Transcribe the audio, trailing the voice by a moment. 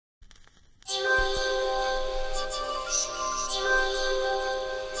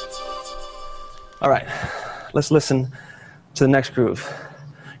All right, let's listen to the next groove.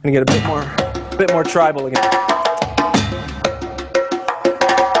 I'm gonna get a bit more tribal again.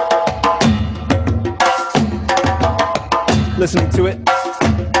 Listening to it.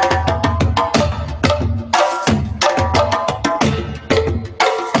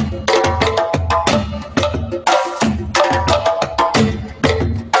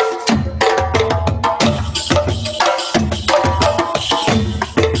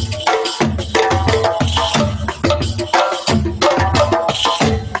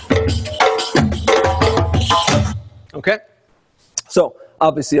 Okay, so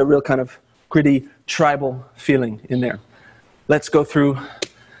obviously a real kind of gritty, tribal feeling in there. Let's go through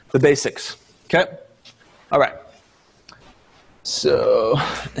the basics, okay? All right, so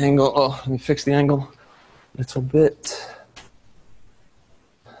angle, oh, let me fix the angle a little bit.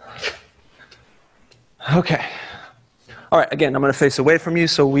 Okay, all right, again, I'm gonna face away from you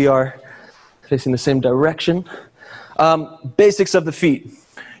so we are facing the same direction. Basics of the feet.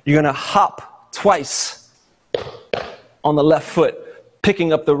 You're gonna hop twice on the left foot,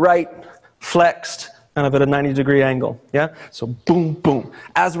 picking up the right, flexed, kind of at a 90-degree angle, yeah? So boom, boom,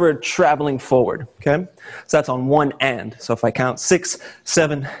 as we're traveling forward, okay? So that's on one and. So if I count 6,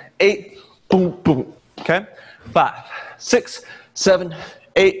 7, 8, boom, boom, okay? 5, 6, 7,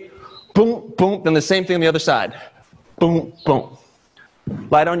 8, boom, boom, then the same thing on the other side. Boom, boom.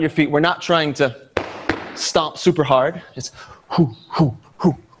 Light on your feet. We're not trying to stomp super hard. It's hoo, hoo,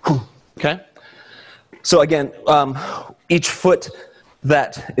 hoo, hoo, okay? So again, each foot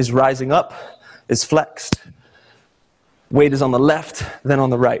that is rising up is flexed. Weight is on the left, then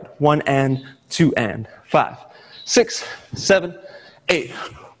on the right. 1 and, 2 and. 5, 6, 7, 8.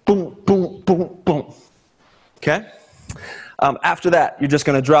 Boom, boom, boom, boom. Okay? After that, you're just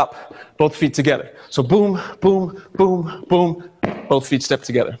going to drop both feet together. So boom, boom, boom, boom. Both feet step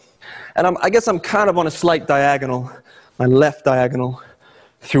together. And I guess I'm kind of on a slight diagonal, my left diagonal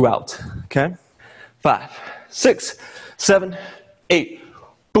throughout. Okay? 5, 6, 7, 8.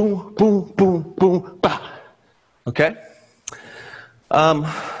 Boom, boom, boom, boom, bah. Okay?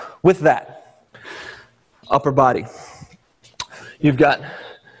 With that, upper body. You've got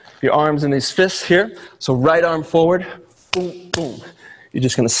your arms in these fists here. So right arm forward, boom, boom. You're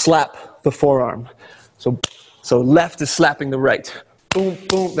just going to slap the forearm. So left is slapping the right. Boom,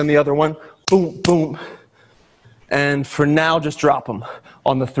 boom, then the other one, boom, boom. And for now, just drop them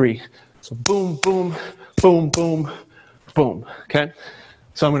on the 3. So boom, boom, boom, boom, boom, okay?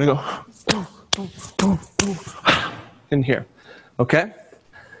 So I'm gonna go boom, boom, boom, boom, in here, okay?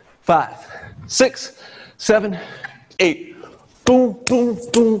 5, 6, 7, 8, boom, boom,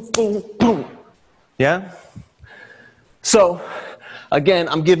 boom, boom, boom, yeah? So, again,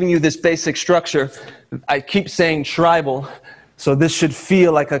 I'm giving you this basic structure. I keep saying tribal, so this should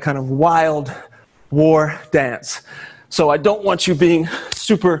feel like a kind of wild war dance. So I don't want you being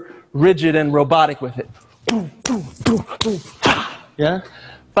super rigid and robotic with it. Boom, boom, boom, boom, yeah?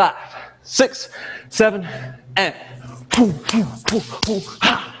 5, 6, 7, and boom, boom, boom, boom,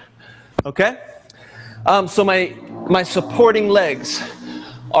 okay? So my supporting legs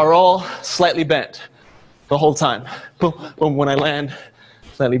are all slightly bent the whole time. Boom, boom, when I land,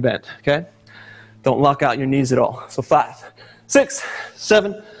 slightly bent, okay? Don't lock out your knees at all. So 5, 6,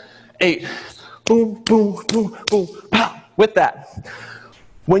 7, 8, boom, boom, boom, boom, pow. With that,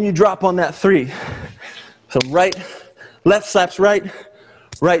 when you drop on that 3, so left slaps right,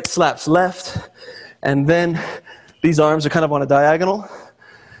 right slaps left, and then these arms are kind of on a diagonal,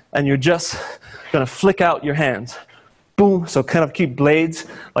 and you're just gonna flick out your hands. Boom, so kind of keep blades,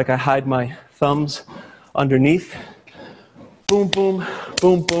 like I hide my thumbs underneath. Boom, boom,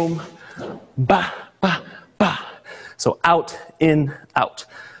 boom, boom, ba, ba, ba. So out, in, out.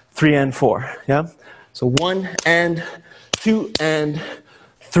 3 and 4, yeah? So 1 and 2 and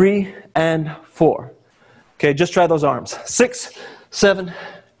 3 and 4. Okay, just try those arms. 6, 7,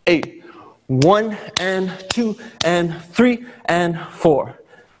 8. 1 and 2 and 3 and 4.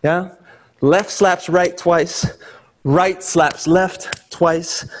 Yeah? Left slaps right twice. Right slaps left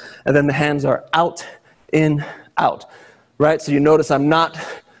twice. And then the hands are out, in, out. Right? So you notice I'm not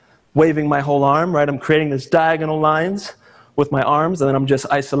waving my whole arm, right? I'm creating these diagonal lines with my arms, and then I'm just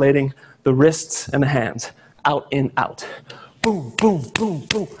isolating the wrists and the hands. Out, in, out. Boom, boom, boom,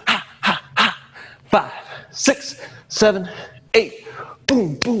 boom. Ha, ha, ha. 5, 6, 7, 8.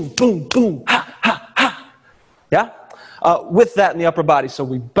 Boom, boom, boom, boom. Ha, ha, ha. Yeah? With that in the upper body. So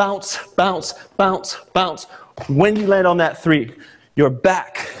we bounce, bounce, bounce, bounce. When you land on that 3, your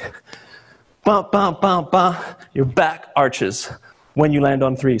back, bump, bump, bump, bump. Your back arches when you land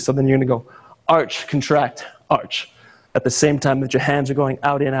on 3. So then you're going to go arch, contract, arch. At the same time that your hands are going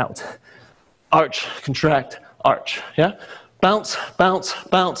out, in, out. arch, contract, arch, yeah? Bounce, bounce,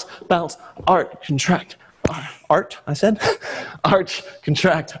 bounce, bounce, arch, contract, art, I said? Arch,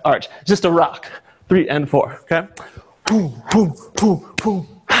 contract, arch. Just a rock. 3 and 4, okay? Boom, boom, boom,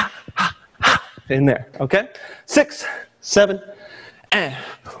 boom, ha, ha, ha. In there, okay? 6, 7, and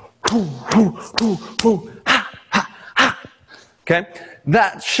boom, boom, boom, boom, ha, ha, ha. Okay?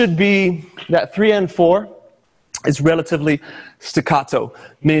 That should be, that 3 and 4 is relatively staccato,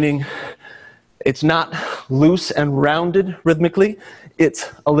 meaning it's not loose and rounded rhythmically, it's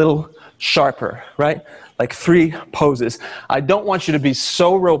a little sharper, right? Like 3 poses. I don't want you to be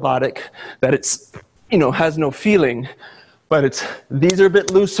so robotic that it's, you know, has no feeling, but it's, these are a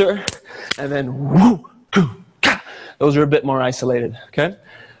bit looser, and then woo, goo, ka. Those are a bit more isolated, okay?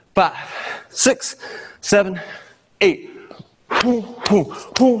 5, 6, 7, 8. Woo, woo,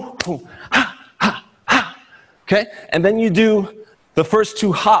 woo, woo, ha, ha, ha. Okay? And then you do the first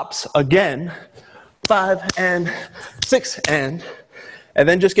 2 hops again, 5 and 6 and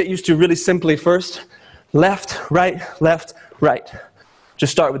then just get used to really simply first, left, right, right.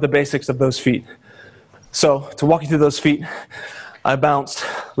 Just start with the basics of those feet. So to walk you through those feet, I bounced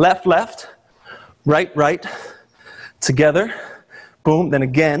left, left, right, right, together, boom, then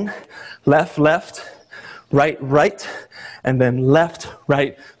again, left, left, right, right, and then left,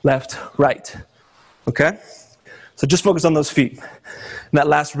 right, right. Okay? So just focus on those feet. And that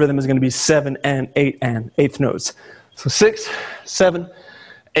last rhythm is going to be 7 and 8 and 8th notes. So 6, 7,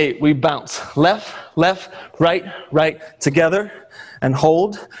 8. We bounce left, left, right, right, together, and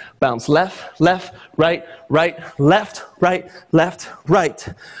hold. Bounce left, left, right, right, left, right,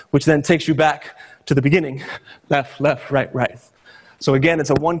 which then takes you back to the beginning. Left, left, right, right. So again,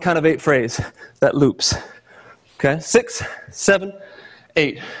 it's a 1 count of 8 phrase that loops. Okay, 6, 7,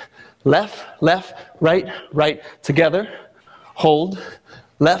 8. Left, left, right, right, together. Hold.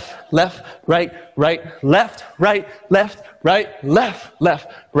 Left, left, right, right, left, right, left, right, left,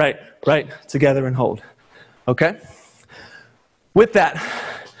 left, right, right, together and hold. Okay? With that,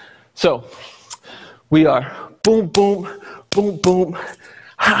 so we are boom, boom, boom, boom,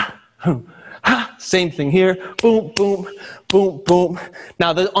 ha, ha. Same thing here. Boom, boom, boom, boom.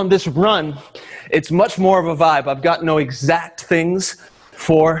 Now on this run, it's much more of a vibe. I've got no exact things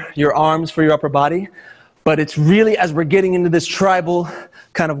for your arms, for your upper body, but it's really, as we're getting into this tribal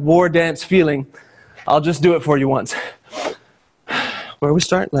kind of war dance feeling, I'll just do it for you once. Where we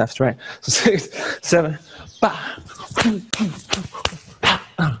start? Left, right. So 6, 7, ba.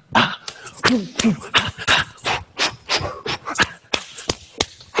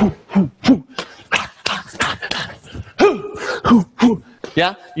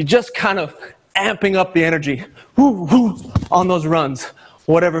 Yeah, you just kind of amping up the energy on those runs,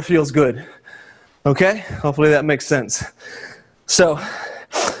 whatever feels good. Okay? Hopefully that makes sense. So,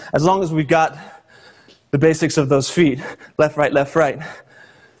 as long as we've got the basics of those feet, left, right,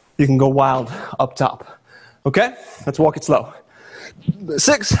 you can go wild up top. Okay? Let's walk it slow.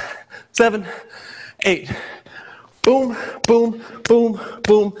 6, 7, 8. Boom, boom, boom,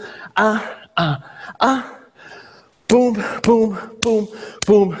 boom, boom, boom, boom,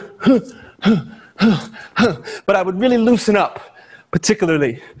 boom. But I would really loosen up,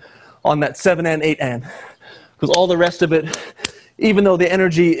 particularly on that 7 and 8 and, because all the rest of it, even though the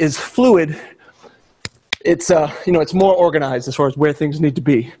energy is fluid, it's you know, it's more organized as far as where things need to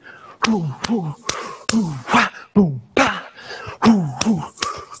be.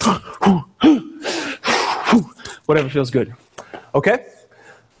 Whatever feels good. Okay?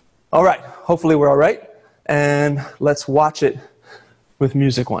 All right. Hopefully we're all right. And let's watch it with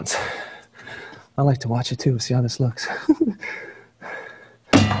music once. I like to watch it too, see how this looks.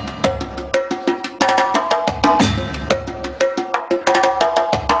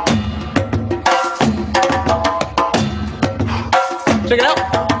 Check it out.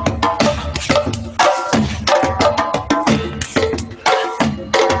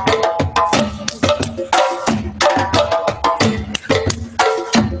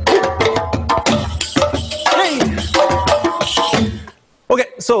 Okay,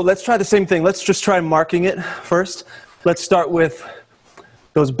 so let's try the same thing. Let's just try marking it first. Let's start with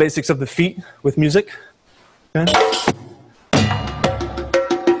those basics of the feet with music. Okay.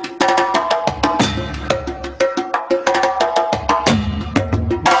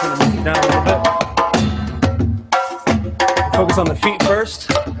 Down a little bit. Focus on the feet first.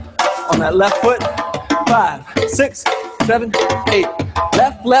 On that left foot. 5, 6, 7, 8.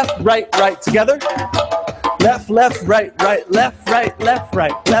 Left, left, right, right. Together. Left, left, right, right, left, right, left,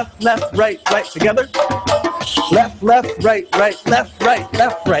 right, left, left, right, right. Together. Left, left, right, right, left, right,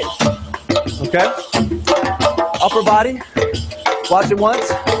 left, right. Okay? Upper body. Watch it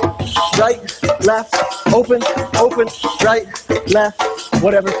once. Right, left, open, open, right, left,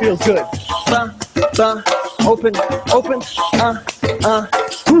 whatever feels good. Open, open,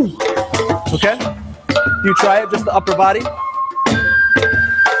 okay? You try it, just the upper body.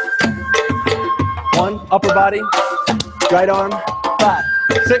 1, upper body, right arm, 5,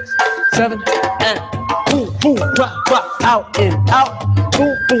 6, 7, and boom, boom, wah, wah, out, in, out,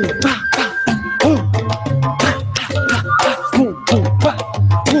 boom, boom, wah, wah, boom, boom, boom, wah,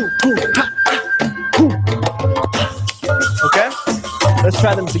 boom, boom, wah, boom. Okay, let's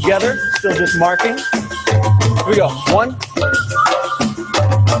try them together, still just marking. Here we go, 1,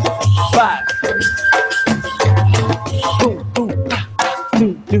 5, boom, boom, wah,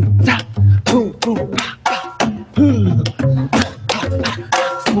 boom, boom, wah, boom, boom, wah,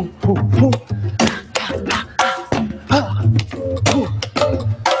 boom, boom, boom.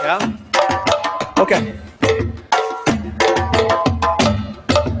 Yeah? Okay.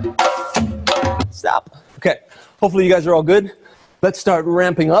 Stop. Okay. Hopefully you guys are all good. Let's start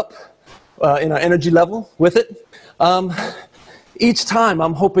ramping up in our energy level with it. Each time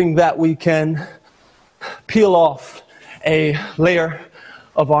I'm hoping that we can peel off a layer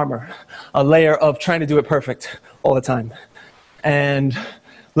of armor, a layer of trying to do it perfect all the time, and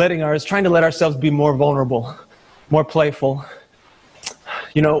trying to let ourselves be more vulnerable, more playful.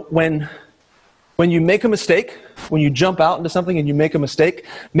 You know, when you make a mistake, when you jump out into something and you make a mistake,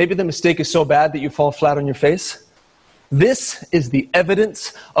 maybe the mistake is so bad that you fall flat on your face. This is the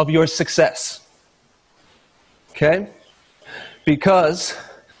evidence of your success. Okay? Because,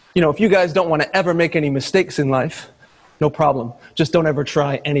 you know, if you guys don't want to ever make any mistakes in life, no problem. Just don't ever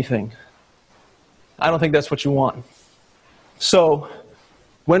try anything. I don't think that's what you want. So,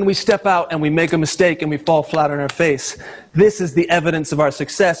 when we step out and we make a mistake and we fall flat on our face, this is the evidence of our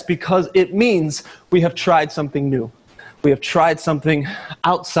success because it means we have tried something new. We have tried something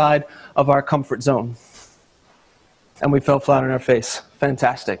outside of our comfort zone. And we fell flat on our face.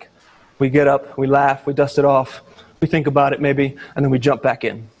 Fantastic. We get up, we laugh, we dust it off, we think about it maybe, and then we jump back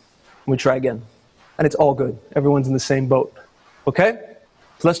in. We try again. And it's all good. Everyone's in the same boat. Okay?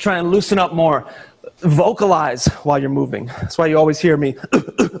 So let's try and loosen up more. Vocalize while you're moving. That's why you always hear me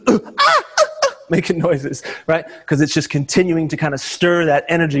making noises, right? Because it's just continuing to kind of stir that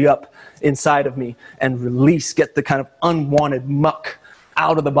energy up inside of me and release, get the kind of unwanted muck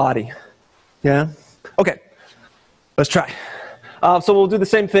out of the body. Yeah? Okay, let's try. So we'll do the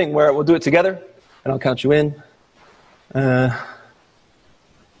same thing where we'll do it together, and I'll count you in. Yeah,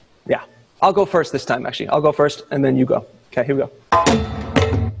 I'll go first this time, actually. I'll go first, and then you go. Okay, here we go.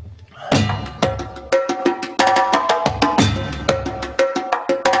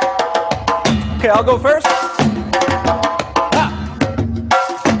 Okay, I'll go first. Woo!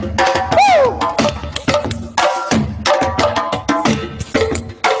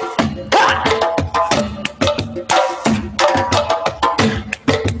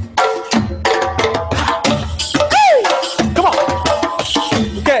 Come on.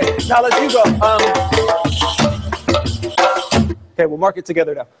 Okay, now let's you go. Okay, we'll mark it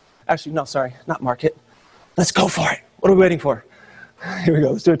together now. Actually, no, sorry, not mark it. Let's go for it. What are we waiting for? Here we go,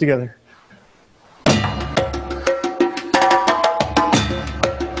 let's do it together.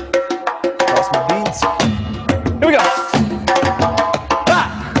 Here we go.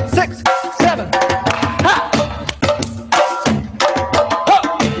 5, 6, 7. Ha! Ho!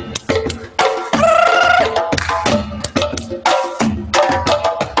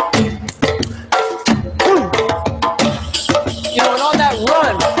 You know, and on that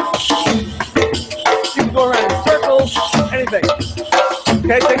run, you can go around in circles, anything.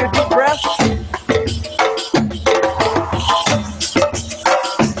 Okay, take a deep breath.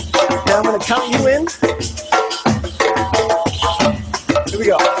 Okay, I'm going to count you in. Here we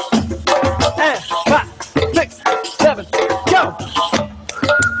go. And 5, 6, 7, go!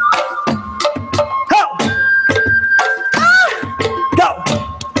 Go! Ah! Go!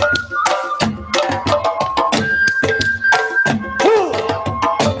 Woo!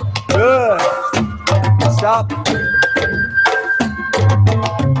 Good. Stop.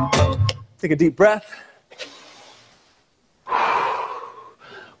 Take a deep breath.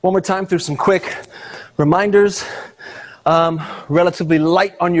 One more time through some quick reminders. Relatively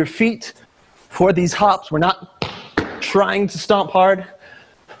light on your feet for these hops. We're not trying to stomp hard.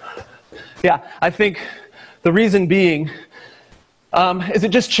 Yeah, I think the reason being is it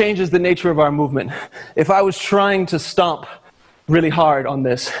just changes the nature of our movement. If I was trying to stomp really hard on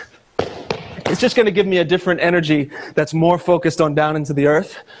this, it's just going to give me a different energy that's more focused on down into the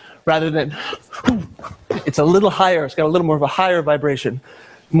earth rather than, it's a little higher, it's got a little more of a higher vibration,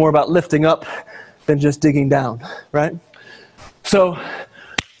 more about lifting up than just digging down, right? So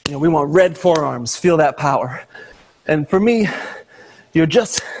we want red forearms, feel that power. And for me, you're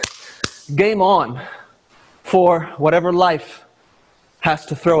just game on for whatever life has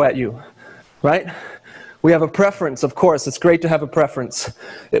to throw at you, right? We have a preference, of course. It's great to have a preference.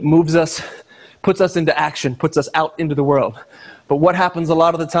 It moves us, puts us into action, puts us out into the world. But what happens a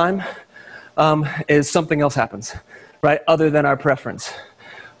lot of the time is something else happens, right, other than our preference.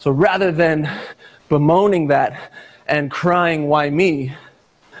 So rather than bemoaning that and crying, why me,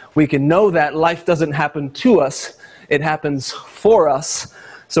 we can know that life doesn't happen to us, it happens for us.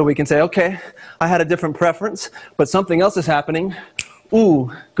 So we can say, okay, I had a different preference, but something else is happening.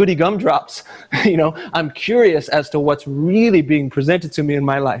 Ooh, goody gumdrops. I'm curious as to what's really being presented to me in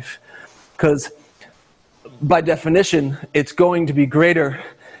my life. Because by definition, it's going to be greater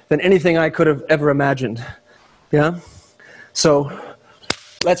than anything I could have ever imagined. Yeah? So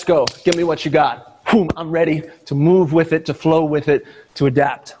let's go. Give me what you got. Boom, I'm ready to move with it, to flow with it, to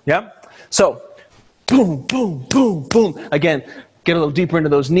adapt. Yeah? So, boom, boom, boom, boom. Again, get a little deeper into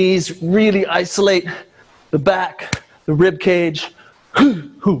those knees. Really isolate the back, the rib cage.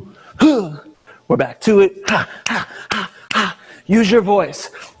 We're back to it. Use your voice.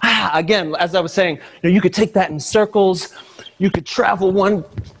 Again, as I was saying, you could take that in circles. You could travel one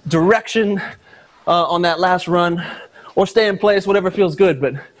direction on that last run, or stay in place, whatever feels good,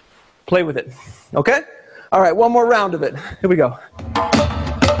 but play with it. Okay? All right, one more round of it. Here we go.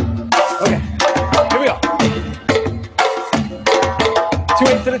 Okay, here we go. 2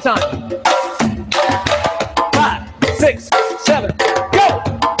 8s at a time. 5, 6, 7, go!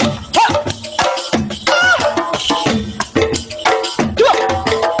 Ha!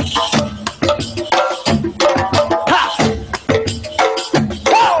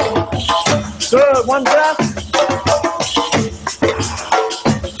 Good, one breath.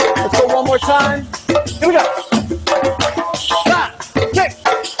 Let's go one more time. Here we go. 5, 6,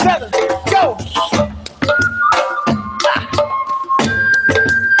 7, go.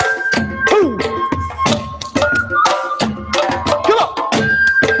 Boom. Come on.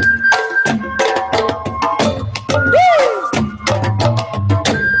 Woo.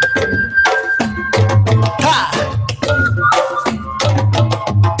 Ha.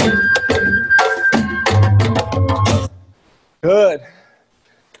 Good.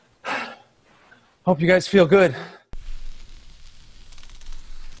 Hope you guys feel good.